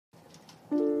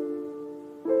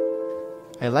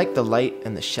I like the light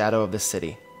and the shadow of the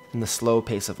city and the slow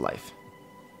pace of life.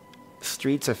 The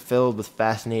streets are filled with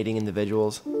fascinating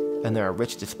individuals, and there are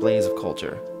rich displays of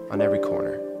culture on every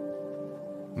corner.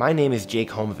 My name is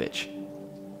Jake Homovich,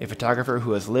 a photographer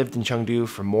who has lived in Chengdu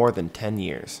for more than 10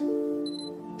 years.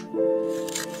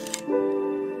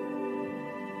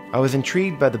 I was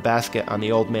intrigued by the basket on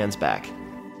the old man's back.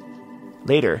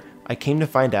 Later, I came to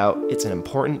find out it's an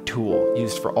important tool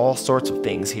used for all sorts of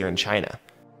things here in China.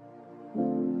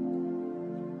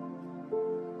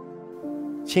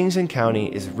 Qingshen County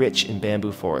is rich in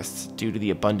bamboo forests due to the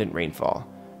abundant rainfall.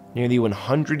 Nearly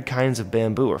 100 kinds of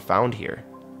bamboo are found here,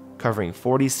 covering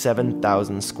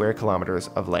 47,000 square kilometers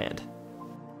of land.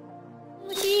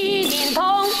 The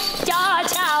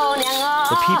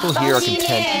people here are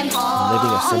content and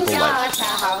living a simple life.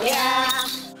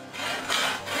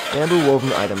 Bamboo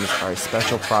woven items are a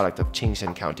special product of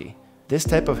Qingshen County. This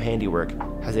type of handiwork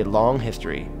has a long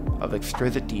history of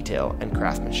exquisite detail and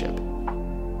craftsmanship.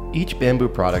 Each bamboo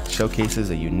product showcases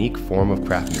a unique form of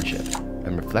craftsmanship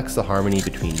and reflects the harmony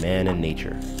between man and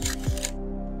nature.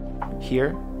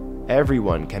 Here,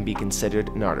 everyone can be considered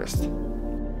an artist.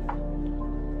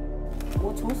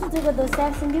 我从事这个都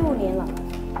36年了。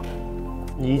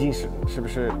你已经是不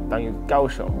是当一个高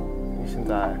手？你现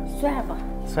在算吧。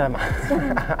算吗？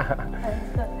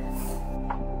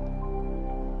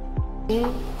云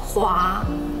华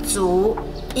主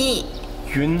义。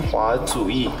云华主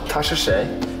义，他是谁？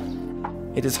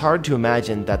 It is hard to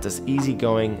imagine that this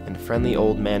easygoing and friendly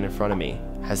old man in front of me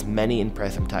has many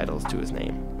impressive titles to his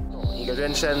name. 一个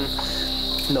人生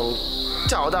能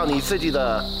找到你自己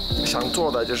的想做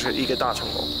的，就是一个大成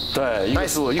功。对，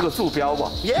一个坐标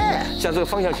吧。Yeah， 向这个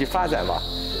方向去发展吧。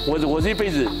我这一辈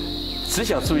子只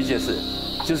想做一件事，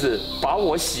就是把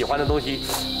我喜欢的东西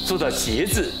做到极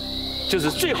致，就是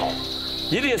最好，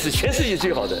一定是全世界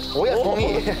最好的。我也同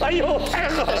意。哎呦，太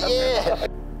好了！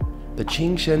 The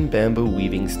Qingshen bamboo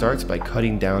weaving starts by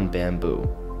cutting down bamboo.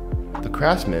 The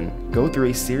craftsmen go through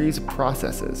a series of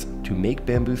processes to make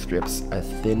bamboo strips as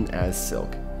thin as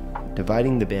silk,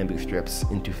 dividing the bamboo strips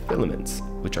into filaments,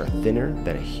 which are thinner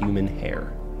than a human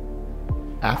hair.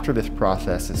 After this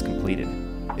process is completed,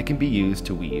 it can be used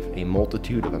to weave a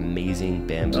multitude of amazing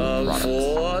bamboo products.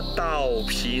 佛道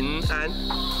平安，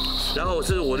然后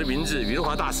这是我的名字，云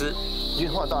华大师。云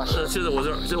华大师，这是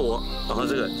我，然后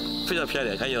这个非常漂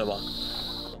亮，看见了吗？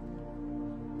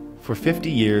 For 50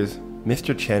 years,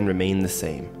 Mr. Chen remained the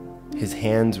same. His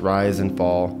hands rise and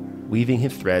fall, weaving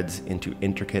his threads into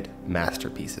intricate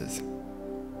masterpieces.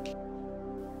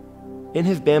 In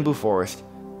his bamboo forest,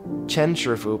 Chen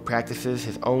Shifu practices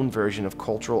his own version of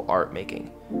cultural art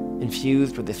making,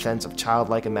 infused with a sense of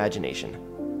childlike imagination.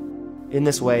 In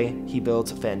this way, he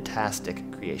builds fantastic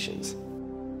creations.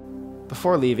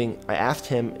 Before leaving, I asked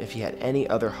him if he had any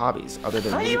other hobbies other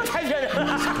than weaving.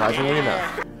 Surprisingly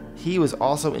enough, he was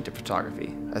also into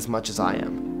photography as much as I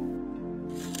am.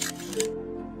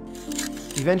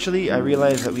 Eventually, I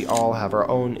realized that we all have our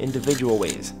own individual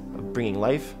ways of bringing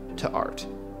life to art.